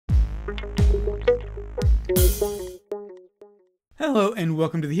Hello and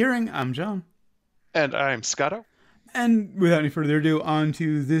welcome to The Hearing. I'm John. And I'm Scotto. And without any further ado, on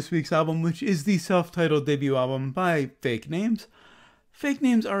to this week's album, which is the self-titled debut album by Fake Names. Fake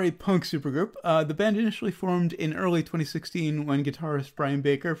Names are a punk supergroup. The band initially formed in early 2016 when guitarist Brian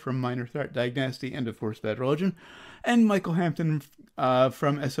Baker from Minor Threat, Diagnosty, and of course Bad Religion, and Michael Hampton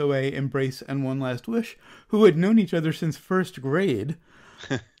from SOA, Embrace, and One Last Wish, who had known each other since first grade,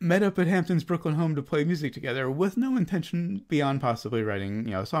 met up at Hampton's Brooklyn home to play music together with no intention beyond possibly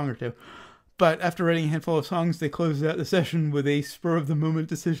writing, a song or two. But after writing a handful of songs, they closed out the session with a spur-of-the-moment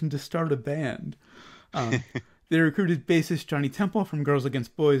decision to start a band. They recruited bassist Johnny Temple from Girls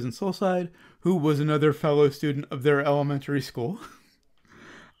Against Boys and Soulside, who was another fellow student of their elementary school,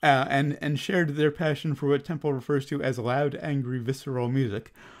 and shared their passion for what Temple refers to as loud, angry, visceral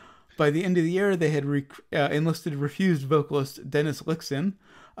music. By the end of the year, they had enlisted refused vocalist Dennis Lixon,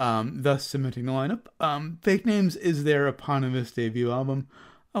 thus cementing the lineup. Fake Names is their eponymous debut album.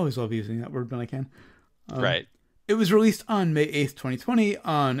 I always love using that word when I can. Right. It was released on May 8th, 2020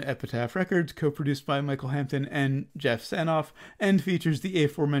 on Epitaph Records, co-produced by Michael Hampton and Jeff Sanoff, and features the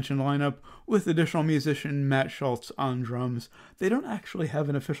aforementioned lineup with additional musician Matt Schultz on drums. They don't actually have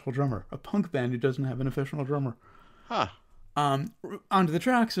an official drummer. A punk band who doesn't have an official drummer. Huh. Onto the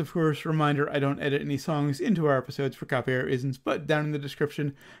tracks, of course. Reminder, I don't edit any songs into our episodes for copyright reasons, but down in the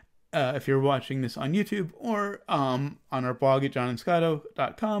description, if you're watching this on YouTube or on our blog at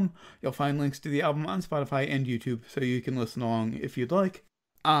johnandscotto.com, you'll find links to the album on Spotify and YouTube, so you can listen along if you'd like.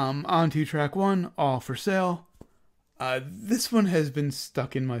 On to track 1, All for Sale. This one has been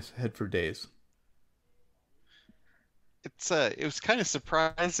stuck in my head for days. It was kind of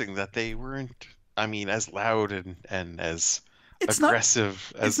surprising that they weren't, as loud and as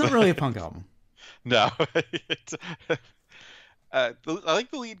aggressive as... It's not really a punk album. No. I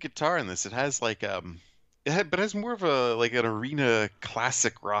like the lead guitar in this. It has but it has more of an arena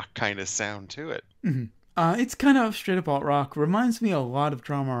classic rock kind of sound to it. Mm-hmm. It's kind of straight up alt rock. Reminds me a lot of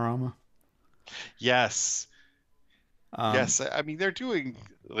Dramarama. Yes. Yes. They're doing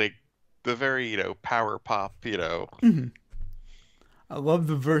the very power pop. Mm-hmm. I love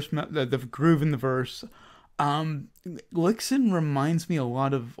the verse, the groove in the verse. Lixon reminds me a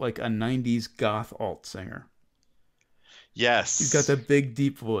lot of a 90s goth alt singer. Yes. He's got that big,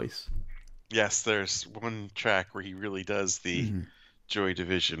 deep voice. Yes, there's one track where he really does the Joy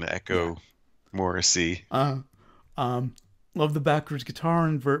Division echo Morrissey. Love the backwards guitar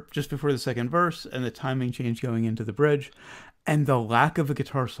and just before the second verse, and the timing change going into the bridge, and the lack of a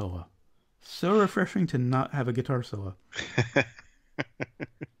guitar solo. So refreshing to not have a guitar solo.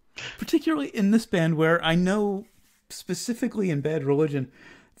 Particularly in this band, where I know specifically in Bad Religion,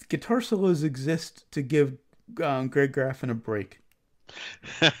 guitar solos exist to give Greg Graffin a break.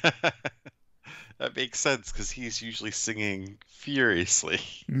 That makes sense because he's usually singing furiously.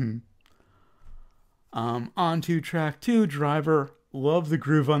 Mm-hmm. On to track 2, Driver. Love the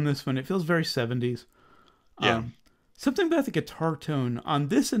groove on this one. It feels very 70s. Yeah. Something about the guitar tone on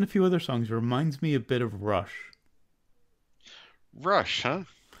this and a few other songs reminds me a bit of Rush. Rush, huh?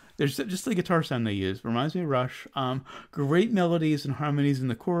 There's just the guitar sound they use. Reminds me of Rush. Great melodies and harmonies in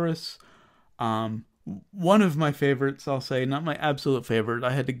the chorus. One of my favorites, I'll say, not my absolute favorite.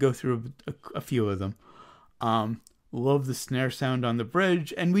 I had to go through a few of them. Love the snare sound on the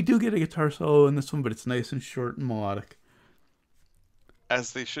bridge, and we do get a guitar solo in this one, but it's nice and short and melodic.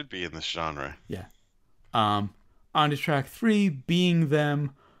 As they should be in this genre. Yeah. On to track 3, Being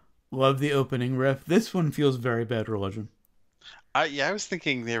Them. Love the opening riff. This one feels very Bad Religion. I was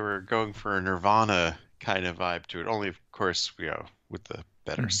thinking they were going for a Nirvana kind of vibe to it. Only, of course, with the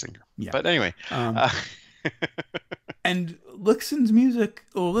better singer. Yeah. But anyway. And Lixon's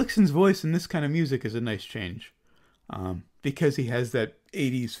voice in this kind of music is a nice change. Because he has that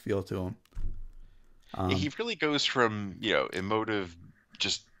 80s feel to him. He really goes from, emotive,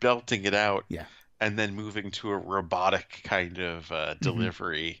 just belting it out. Yeah. And then moving to a robotic kind of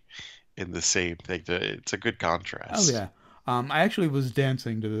delivery in the same thing. It's a good contrast. Oh, yeah. I actually was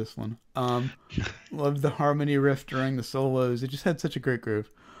dancing to this one. Loved the harmony riff during the solos. It just had such a great groove.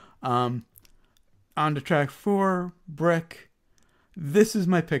 On to track 4, Brick. This is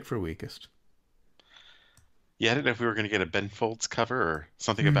my pick for weakest. Yeah, I didn't know if we were going to get a Ben Folds cover or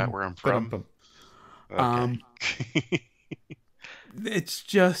something about where I'm from. Okay. It's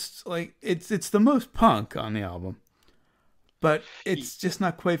just it's the most punk on the album, but it's just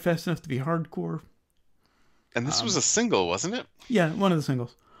not quite fast enough to be hardcore. And this was a single, wasn't it? Yeah, one of the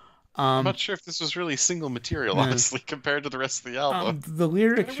singles. I'm not sure if this was really single material, honestly, compared to the rest of the album. The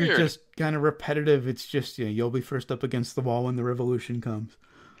lyrics are just kind of repetitive. It's just, you'll be first up against the wall when the revolution comes.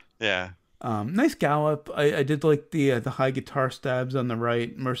 Yeah. Nice gallop. I did like the high guitar stabs on the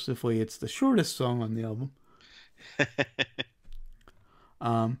right. Mercifully, it's the shortest song on the album.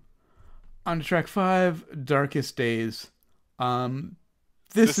 Um, on to track 5, Darkest Days. Um,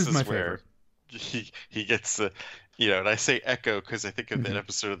 this This is my is where favorite. he gets the, and I say echo because I think of that Hmm.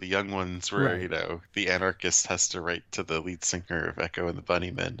 episode of The Young Ones where, Right. the anarchist has to write to the lead singer of Echo and the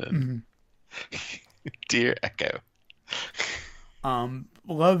Bunnymen and Hmm. Dear Echo.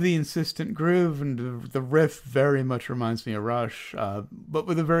 Love the insistent groove, and the riff very much reminds me of Rush, but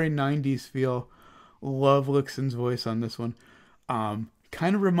with a very 90s feel. Love Lixon's voice on this one.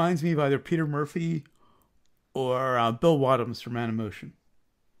 Kind of reminds me of either Peter Murphy or Bill Wadhams from Animation.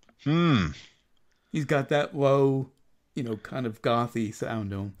 Hmm. He's got that low, kind of gothy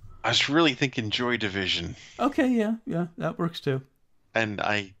sound to him. I was really thinking Joy Division, Okay, yeah, yeah, that works too. and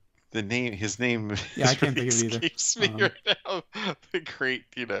his name Yeah, I can't really think of it either. escapes me Um, right now. The great,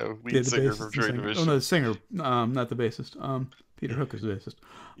 yeah, lead the singer from bassist and Joy singer. Oh no, Division. the singer, not the bassist. Peter Hook is the bassist.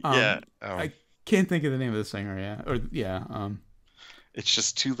 Yeah. I can't think of the name of the singer. Yeah, or yeah. It's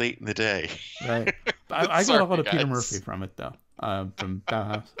just too late in the day. Right. I got a Sorry, lot of Peter Murphy guys. from it though. From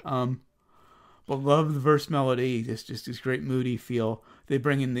Bauhaus. But love the verse melody. It's just this great moody feel. They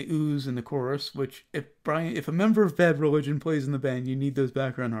bring in the ooze in the chorus, which if a member of Bad Religion plays in the band, you need those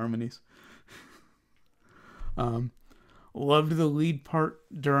background harmonies. Um, Loved the lead part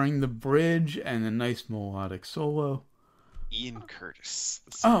during the bridge and a nice melodic solo. Ian Curtis,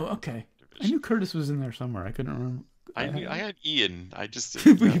 the Oh, singer of okay. I Division. knew Curtis was in there somewhere. I couldn't remember. I had Ian. I just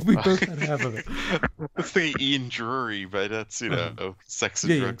didn't we know. we both had half of it. I was thinking Ian Drury, but that's, Uh-huh. sex and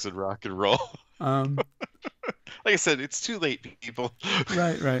Yeah, yeah. drugs and rock and roll. Um, Like I said, it's too late, people.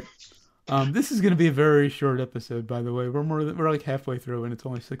 right, right. This is going to be a very short episode, by the way. We're like halfway through, and it's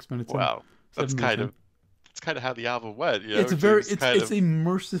only 6 minutes in, Wow. That's 7 minutes kind in. of that's kind of how the album went, It's a very Just it's kind it's of a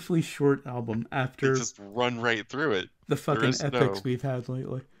mercifully short album they after just run right through it. the There fucking is epics no. we've had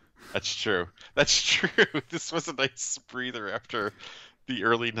lately. That's true. That's true. This was a nice breather after the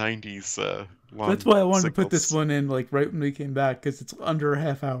early 90s That's long why I wanted to put this singles. one in like right when we came back because it's under a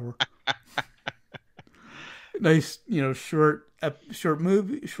half hour. Nice, short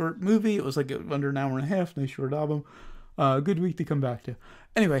movie. It was like under an hour and a half. Nice short album. Good week to come back to.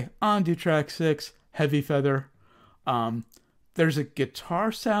 Anyway, on to track 6, Heavy Feather. Um, there's a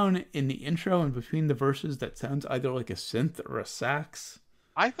guitar sound in the intro and between the verses that sounds either like a synth or a sax.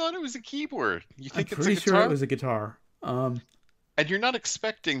 I thought it was a keyboard. You I'm think it's a pretty sure it guitar? was a guitar. And you're not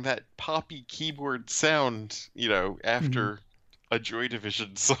expecting that poppy keyboard sound, Mhm. after a Joy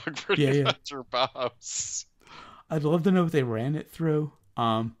Division song Yeah, pretty yeah. much or Bauhaus. I'd love to know what they ran it through.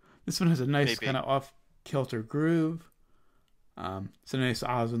 This one has a nice kind Maybe. of off kilter groove. It's a nice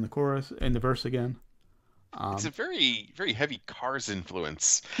Oz in the chorus, in the verse again. It's a Um, very, very heavy Cars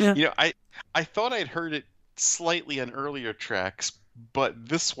influence. yeah, I thought I'd heard it slightly on earlier tracks, but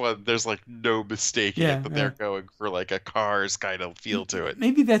this one, there's like no mistaking it yeah, that yeah. they're going for like a Cars kind of feel to it.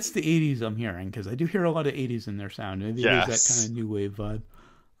 Maybe that's the 80s I'm hearing because I do hear a lot of 80s in their sound. Maybe it is that kind of Yes. new wave vibe.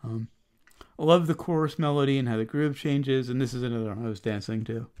 Um, I love the chorus melody and how the groove changes, and this is another one I was dancing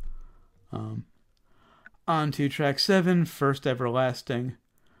to. Um, on to track 7, First Everlasting.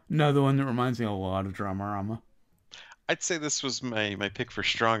 Another one that reminds me a lot of Dramarama. I'd say this was my pick for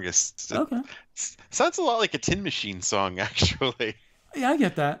strongest. It Okay. sounds a lot like a Tin Machine song, actually. Yeah, I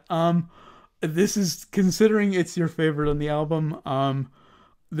get that. This is considering it's your favorite on the album.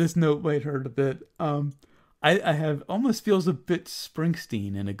 This note might hurt a bit. I have almost feels a bit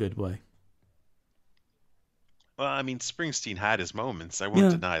Springsteen in a good way. Well, I mean, Springsteen had his moments. I won't Yeah,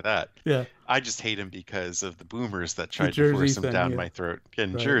 deny that. yeah. I just hate him because of the boomers that The tried to Jersey force him thing. down Yeah, my throat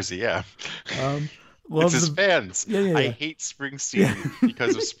in right. Jersey. Yeah. Um, It's love his the. fans. Yeah, yeah, I yeah. hate Yeah. Springsteen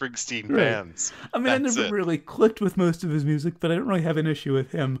because of Springsteen Right. fans. I mean, I That's never it. really clicked with most of his music, but I don't really have an issue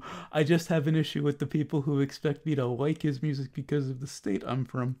with him. I just have an issue with the people who expect me to like his music because of the state I'm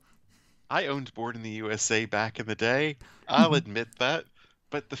from. I owned Born in the USA back in the day. I'll admit that.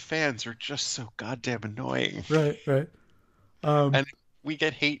 But the fans are just so goddamn annoying. Right, right. Um, And we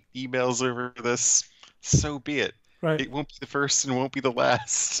get hate emails over this. So be it. right. It won't be the first and won't be the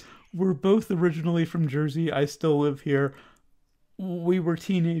last. We're both originally from Jersey. I still live here. We were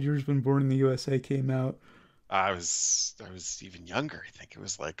teenagers when Born in the USA came out. I was even younger. I think it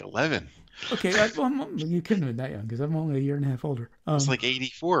was like 11. Okay, you couldn't have been that young because I'm only a year and a half older. It was like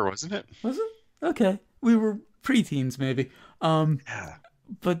 84, wasn't it? Was it? Okay, we were preteens maybe. Um, Yeah.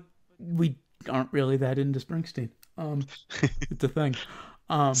 but we aren't really that into Springsteen. It's a thing.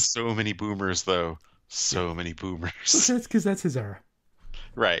 Um, So many boomers, though. So many but boomers. that's because that's his era.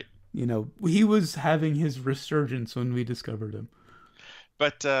 Right. He was having his resurgence when we discovered him.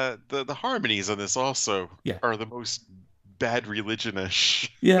 But the harmonies on this also Yeah. are the most Bad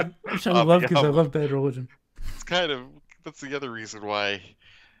Religion-ish Yeah, which I of love the because I album. love Bad Religion. It's kind of that's the other reason why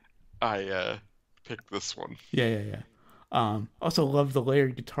I picked this one. Yeah, yeah, yeah. Also love the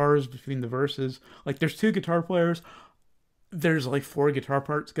layered guitars between the verses. Like, there's two guitar players. There's like four guitar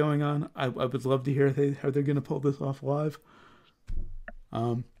parts going on. I would love to hear how they're gonna pull this off live.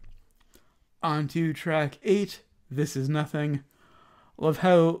 Um, on to track 8. This Is Nothing. Love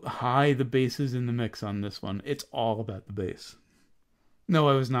how high the bass is in the mix on this one. It's all about the bass. No,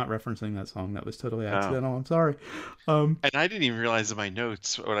 I was not referencing that song. That was totally Oh. accidental. I'm sorry. And I didn't even realize in my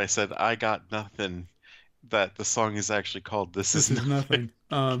notes when I said I got nothing that the song is actually called This This Is Is Nothing.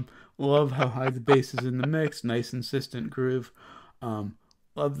 Nothing. Love how high the bass is in the mix. Nice, insistent groove.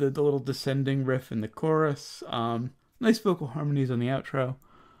 Love the little descending riff in the chorus. Nice vocal harmonies on the outro.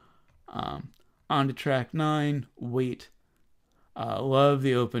 On to track 9, Wait. Love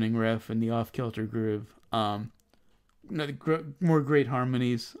the opening riff and the off-kilter groove. More great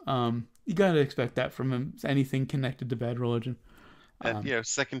harmonies. You gotta expect that from him. Anything connected to Bad Religion. And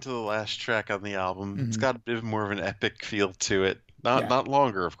second to the last track on the album. It's Mhm. got a bit more of an epic feel to it. Not Yeah, not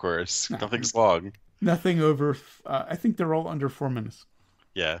longer, of course. no, Nothing's long. nothing over. I think they're all under 4 minutes.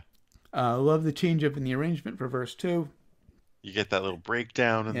 Yeah. Love the change up in the arrangement for verse 2. You get that little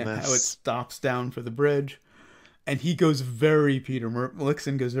breakdown in Yeah, how it this. stops down for the bridge. And he goes very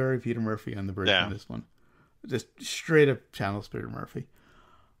Lixon goes very Peter Murphy on the bridge Yeah. on this one. Just straight up channels Peter Murphy.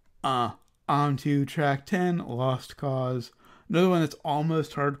 On to track 10, Lost Cause. Another one that's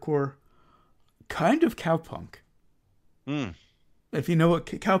almost hardcore. Kind of cowpunk. Mm. If you know what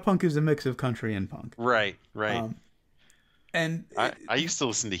cowpunk is, a mix of country and punk. Right, right. And I used to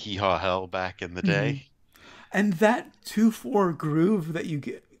listen to Hee Haw Hell back in the Mhm. day. And that 2/4 groove that you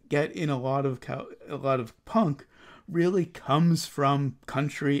get in a lot of punk really comes from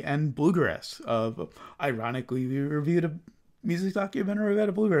country and bluegrass. Ironically, we reviewed a music documentary about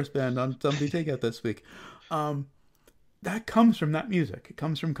a bluegrass band on Something Takeout this week. That comes from that music. It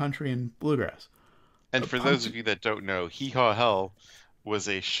comes from country and bluegrass. And for those of you that don't know, Hee Haw Hell was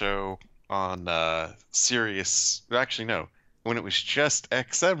a show on Sirius. Actually, no, when it was just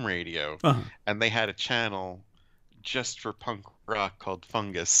XM radio, and they had a channel just for punk rock called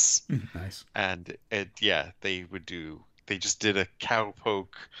Fungus. Nice. And they just did a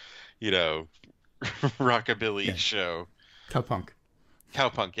cowpoke, rockabilly show. Cowpunk.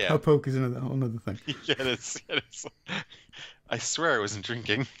 Cowpunk, yeah. Cowpoke is another whole other thing. Yeah, it's I swear I wasn't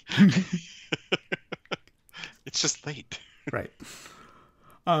drinking. It's just late. Right.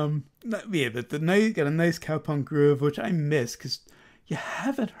 Yeah, but got a nice cowpunk groove, which I miss because you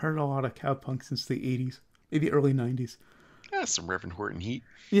haven't heard a lot of cowpunk since the 80s, maybe early 90s. Yeah, some Reverend Horton heat.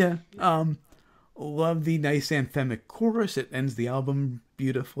 Yeah. Love the nice anthemic chorus. It ends the album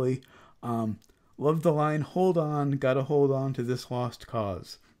beautifully. Love the line, "Hold on, gotta hold on to this lost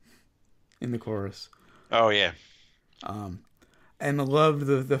cause," in the chorus. Oh yeah. And I love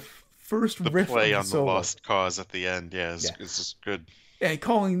the first riff play of the on solo. the lost cause at the end. Yeah, it's good. Yeah,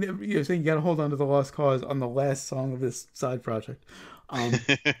 saying you gotta hold on to the lost cause on the last song of this side project.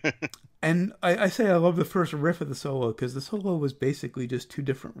 And I say I love the first riff of the solo because the solo was basically just two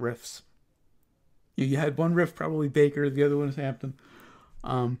different riffs. You had one riff, probably Baker, the other one is Hampton.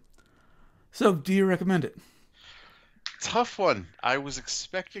 So, do you recommend it? Tough one. I was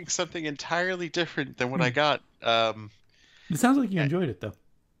expecting something entirely different than what I got. It sounds like you enjoyed it, though.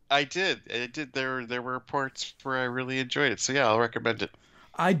 I did. There were parts where I really enjoyed it. So yeah, I'll recommend it.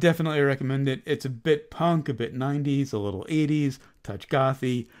 I definitely recommend it. It's a bit punk, a bit 90s, a little 80s, touch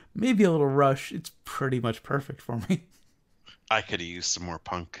gothy, maybe a little Rush. It's pretty much perfect for me. I could have used some more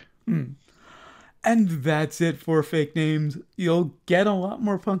punk. And that's it for Fake Names. You'll get a lot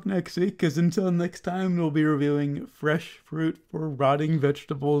more punk next week, because until next time, we'll be reviewing Fresh Fruit for Rotting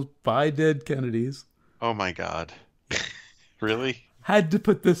Vegetables by Dead Kennedys. Oh my god. Really? Had to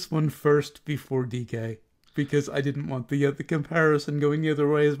put this one first before DK, because I didn't want the comparison going the other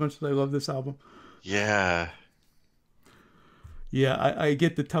way as much as I love this album. Yeah. Yeah, I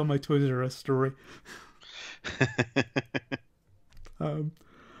get to tell my Toys R Us story.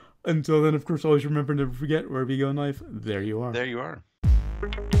 Until then, of course, always remember, never forget, wherever you go in life, there you are. There you are.